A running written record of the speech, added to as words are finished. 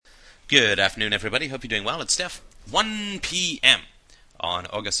Good afternoon, everybody. Hope you're doing well. It's Steph. 1 p.m. on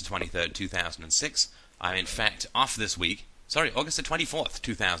August the 23rd, 2006. I'm, in fact, off this week. Sorry, August the 24th,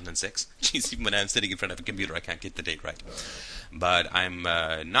 2006. Jeez, even when I'm sitting in front of a computer, I can't get the date right. But I'm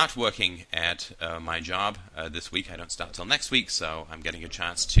not working at my job this week. I don't start till next week, so I'm getting a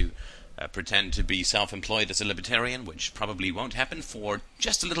chance to pretend to be self-employed as a libertarian, which probably won't happen for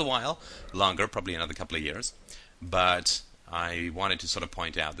just a little while longer, probably another couple of years. But I wanted to sort of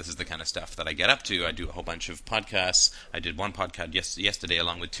point out this is the kind of stuff that I get up to. I do a whole bunch of podcasts. I did one podcast yesterday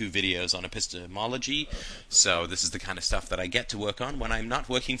along with 2 videos on epistemology. So this is the kind of stuff that I get to work on when I'm not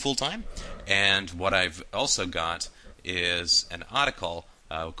working full-time. And what I've also got is an article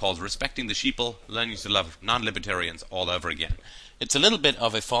called Respecting the Sheeple, Learning to Love Non-Libertarians All Over Again. It's a little bit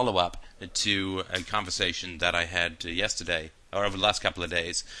of a follow-up to a conversation that I had yesterday, or over the last couple of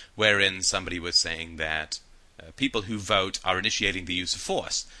days, wherein somebody was saying that people who vote are initiating the use of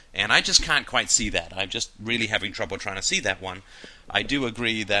force. And I just can't quite see that. I'm just really having trouble trying to see that one. I do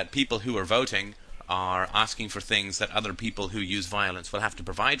agree that people who are voting are asking for things that other people who use violence will have to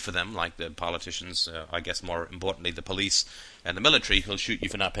provide for them, like the politicians, I guess more importantly the police and the military, who'll shoot you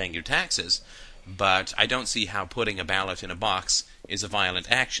for not paying your taxes. But I don't see how putting a ballot in a box is a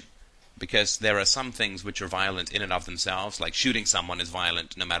violent action. Because there are some things which are violent in and of themselves, like shooting someone is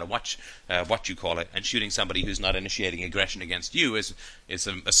violent no matter what you call it, and shooting somebody who's not initiating aggression against you is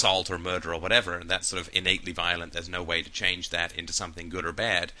an assault or murder or whatever, and that's sort of innately violent. There's no way to change that into something good or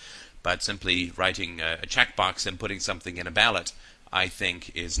bad, but simply writing a checkbox and putting something in a ballot, I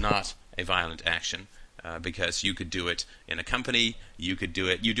think, is not a violent action. Because you could do it in a company, you do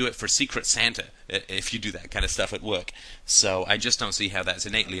it for Secret Santa if you do that kind of stuff at work. So I just don't see how that's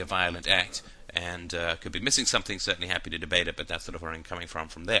innately a violent act, and could be missing something. Certainly happy to debate it, but that's sort of where I'm coming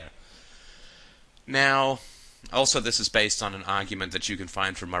from there. Now, also this is based on an argument that you can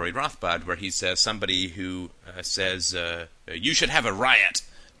find from Murray Rothbard, where he says somebody who says you should have a riot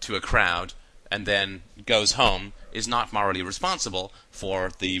to a crowd and then goes home is not morally responsible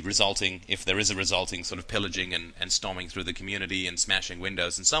for the resulting, if there is a resulting sort of pillaging and storming through the community and smashing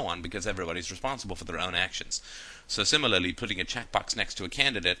windows and so on, because everybody's responsible for their own actions. So similarly, putting a checkbox next to a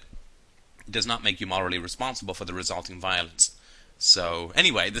candidate does not make you morally responsible for the resulting violence. So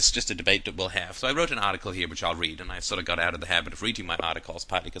anyway, this is just a debate that we'll have. So I wrote an article here which I'll read, and I sort of got out of the habit of reading my articles,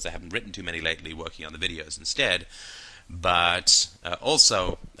 partly because I haven't written too many lately, working on the videos instead, but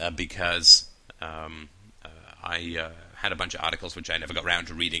also because I had a bunch of articles which I never got around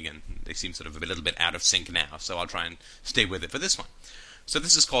to reading, and they seem sort of a little bit out of sync now, so I'll try and stay with it for this one. So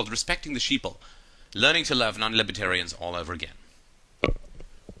this is called Respecting the Sheeple, Learning to Love Non-Libertarians All Over Again.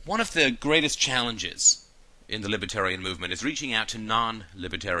 One of the greatest challenges in the libertarian movement is reaching out to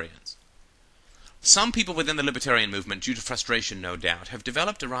non-libertarians. Some people within the libertarian movement, due to frustration no doubt, have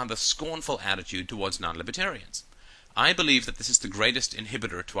developed a rather scornful attitude towards non-libertarians. I believe that this is the greatest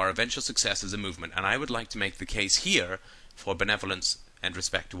inhibitor to our eventual success as a movement, and I would like to make the case here for benevolence and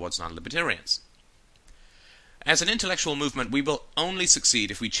respect towards non-libertarians. As an intellectual movement, we will only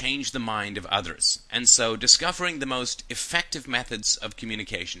succeed if we change the mind of others, and so discovering the most effective methods of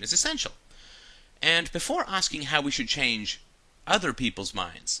communication is essential. And before asking how we should change other people's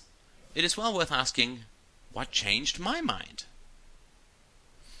minds, it is well worth asking, what changed my mind?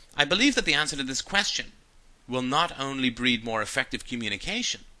 I believe that the answer to this question will not only breed more effective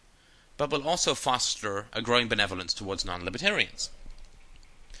communication, but will also foster a growing benevolence towards non-libertarians.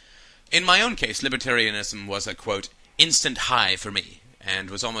 In my own case, libertarianism was a, quote, instant high for me, and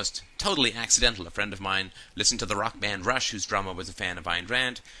was almost totally accidental. A friend of mine listened to the rock band Rush, whose drummer was a fan of Ayn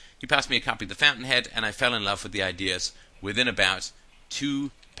Rand. He passed me a copy of The Fountainhead, and I fell in love with the ideas within about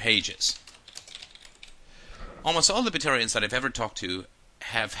 2 pages. Almost all libertarians that I've ever talked to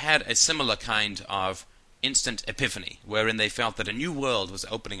have had a similar kind of instant epiphany, wherein they felt that a new world was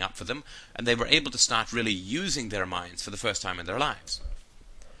opening up for them, and they were able to start really using their minds for the first time in their lives.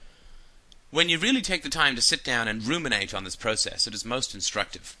 When you really take the time to sit down and ruminate on this process, it is most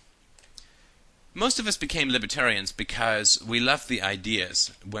instructive. Most of us became libertarians because we loved the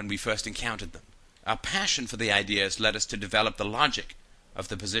ideas when we first encountered them. Our passion for the ideas led us to develop the logic of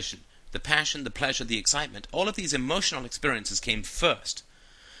the position. The passion, the pleasure, the excitement, all of these emotional experiences came first.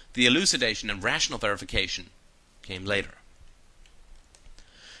 The elucidation and rational verification came later.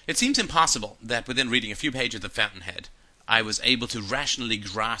 It seems impossible that within reading a few pages of The Fountainhead, I was able to rationally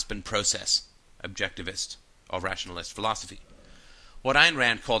grasp and process objectivist or rationalist philosophy. What Ayn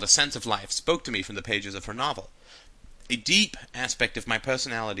Rand called a sense of life spoke to me from the pages of her novel. A deep aspect of my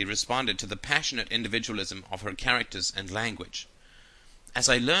personality responded to the passionate individualism of her characters and language. As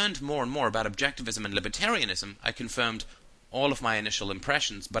I learned more and more about objectivism and libertarianism, I confirmed all of my initial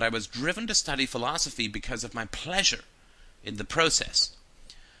impressions, but I was driven to study philosophy because of my pleasure in the process.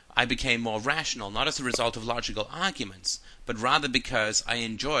 I became more rational, not as a result of logical arguments, but rather because I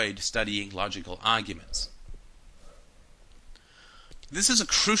enjoyed studying logical arguments. This is a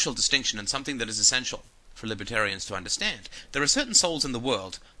crucial distinction and something that is essential for libertarians to understand. There are certain souls in the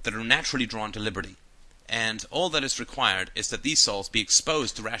world that are naturally drawn to liberty, and all that is required is that these souls be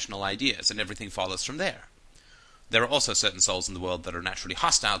exposed to rational ideas, and everything follows from there. There are also certain souls in the world that are naturally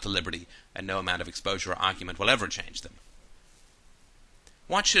hostile to liberty, and no amount of exposure or argument will ever change them.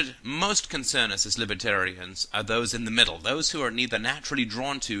 What should most concern us as libertarians are those in the middle, those who are neither naturally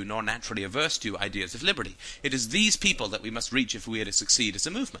drawn to nor naturally averse to ideas of liberty. It is these people that we must reach if we are to succeed as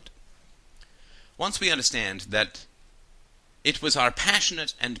a movement. Once we understand that it was our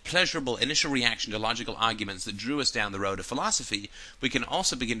passionate and pleasurable initial reaction to logical arguments that drew us down the road of philosophy, we can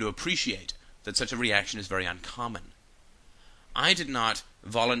also begin to appreciate that such a reaction is very uncommon. I did not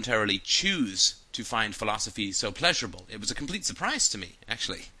voluntarily choose to find philosophy so pleasurable. It was a complete surprise to me,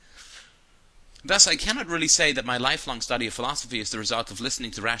 actually. Thus, I cannot really say that my lifelong study of philosophy is the result of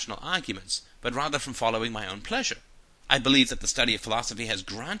listening to rational arguments, but rather from following my own pleasure. I believe that the study of philosophy has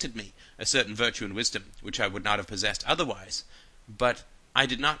granted me a certain virtue and wisdom which I would not have possessed otherwise, but I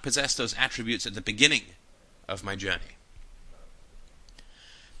did not possess those attributes at the beginning of my journey.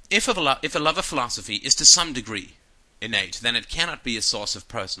 If a love of philosophy is to some degree innate, then it cannot be a source of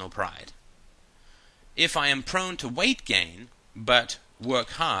personal pride. If I am prone to weight gain, but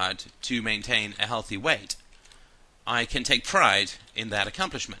work hard to maintain a healthy weight, I can take pride in that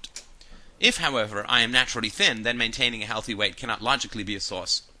accomplishment. If, however, I am naturally thin, then maintaining a healthy weight cannot logically be a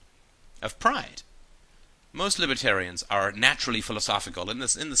source of pride. Most libertarians are naturally philosophical in the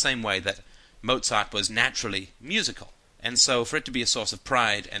same way that Mozart was naturally musical, and so for it to be a source of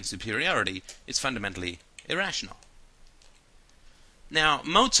pride and superiority is fundamentally irrational. Now,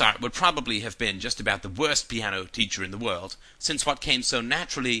 Mozart would probably have been just about the worst piano teacher in the world, since what came so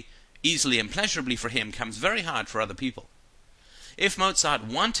naturally, easily, and pleasurably for him comes very hard for other people. If Mozart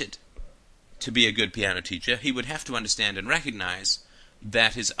wanted to be a good piano teacher, he would have to understand and recognize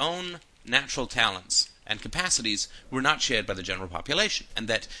that his own natural talents and capacities were not shared by the general population, and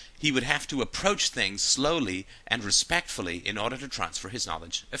that he would have to approach things slowly and respectfully in order to transfer his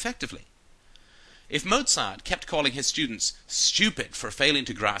knowledge effectively. If Mozart kept calling his students stupid for failing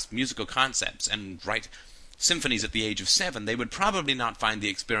to grasp musical concepts and write symphonies at the age of 7, they would probably not find the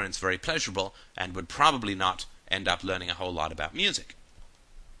experience very pleasurable and would probably not end up learning a whole lot about music.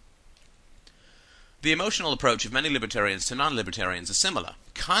 The emotional approach of many libertarians to non-libertarians is similar.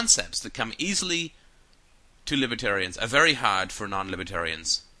 Concepts that come easily to libertarians are very hard for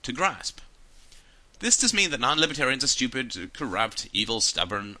non-libertarians to grasp. This does mean that non-libertarians are stupid, corrupt, evil,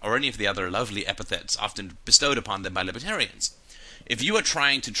 stubborn, or any of the other lovely epithets often bestowed upon them by libertarians. If you are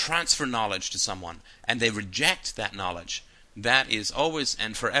trying to transfer knowledge to someone and they reject that knowledge, that is always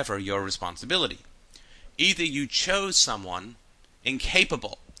and forever your responsibility. Either you chose someone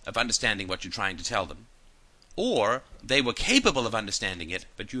incapable of understanding what you're trying to tell them, or they were capable of understanding it,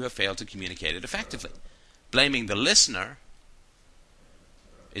 but you have failed to communicate it effectively. Blaming the listener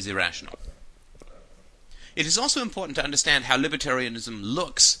is irrational. It is also important to understand how libertarianism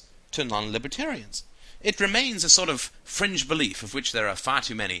looks to non-libertarians. It remains a sort of fringe belief of which there are far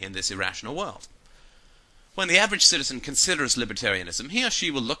too many in this irrational world. When the average citizen considers libertarianism, he or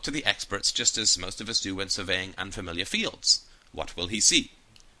she will look to the experts just as most of us do when surveying unfamiliar fields. What will he see?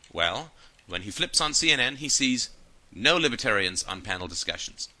 Well, when he flips on CNN, he sees no libertarians on panel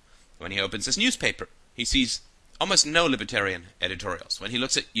discussions. When he opens his newspaper, he sees almost no libertarian editorials. When he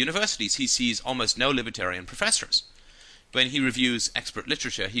looks at universities, he sees almost no libertarian professors. When he reviews expert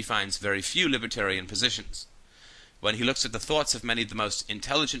literature, he finds very few libertarian positions. When he looks at the thoughts of many of the most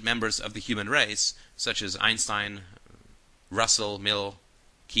intelligent members of the human race, such as Einstein, Russell, Mill,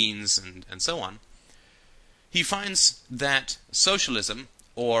 Keynes, and so on, he finds that socialism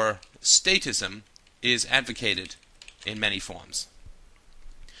or statism is advocated in many forms.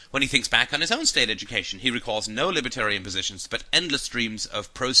 When he thinks back on his own state education, he recalls no libertarian positions, but endless streams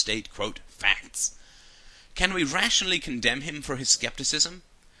of pro-state, quote, facts. Can we rationally condemn him for his skepticism?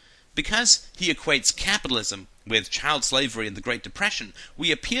 Because he equates capitalism with child slavery and the Great Depression,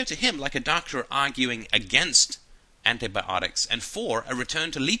 we appear to him like a doctor arguing against antibiotics and for a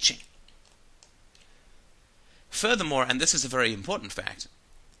return to leeching. Furthermore, and this is a very important fact,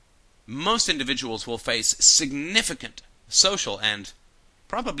 most individuals will face significant social and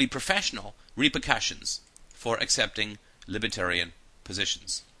probably professional repercussions for accepting libertarian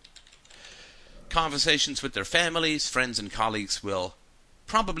positions. Conversations with their families, friends, and colleagues will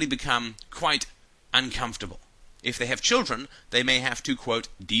probably become quite uncomfortable If they have children, they may have to, quote,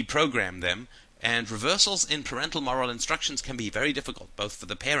 deprogram them, and reversals in parental moral instructions can be very difficult, both for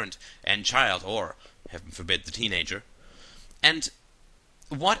the parent and child, or, heaven forbid, the teenager. And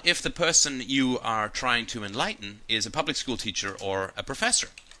what if the person you are trying to enlighten is a public school teacher or a professor?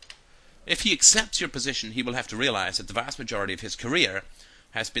 If he accepts your position, he will have to realize that the vast majority of his career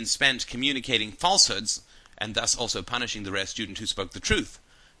has been spent communicating falsehoods, and thus also punishing the rare student who spoke the truth.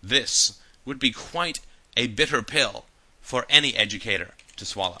 This would be quite a bitter pill for any educator to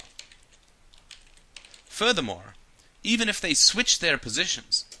swallow. Furthermore, even if they switch their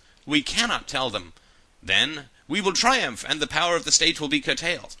positions, we cannot tell them, then we will triumph and the power of the state will be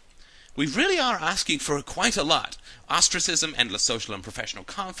curtailed. We really are asking for quite a lot. Ostracism, endless social and professional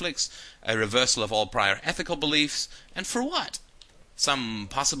conflicts, a reversal of all prior ethical beliefs, and for what? Some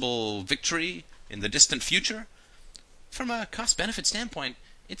possible victory in the distant future? From a cost-benefit standpoint,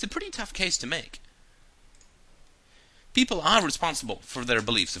 it's a pretty tough case to make. People are responsible for their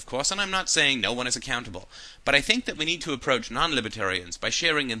beliefs, of course, and I'm not saying no one is accountable, but I think that we need to approach non-libertarians by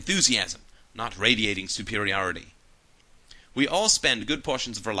sharing enthusiasm, not radiating superiority. We all spend good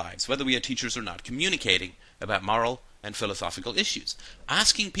portions of our lives, whether we are teachers or not, communicating about moral and philosophical issues.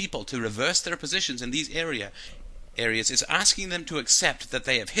 Asking people to reverse their positions in these areas is asking them to accept that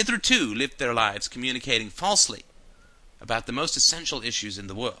they have hitherto lived their lives communicating falsely about the most essential issues in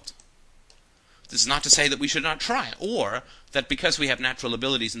the world. This is not to say that we should not try, or that because we have natural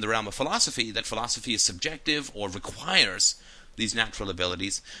abilities in the realm of philosophy, that philosophy is subjective or requires these natural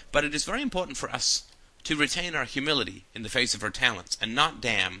abilities, but it is very important for us to retain our humility in the face of our talents, and not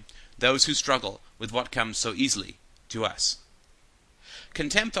damn those who struggle with what comes so easily to us.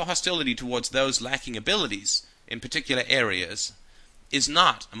 Contempt or hostility towards those lacking abilities in particular areas is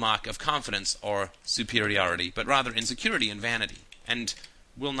not a mark of confidence or superiority, but rather insecurity and vanity, and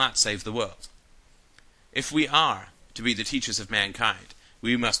will not save the world. If we are to be the teachers of mankind,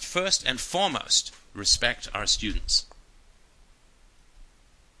 we must first and foremost respect our students.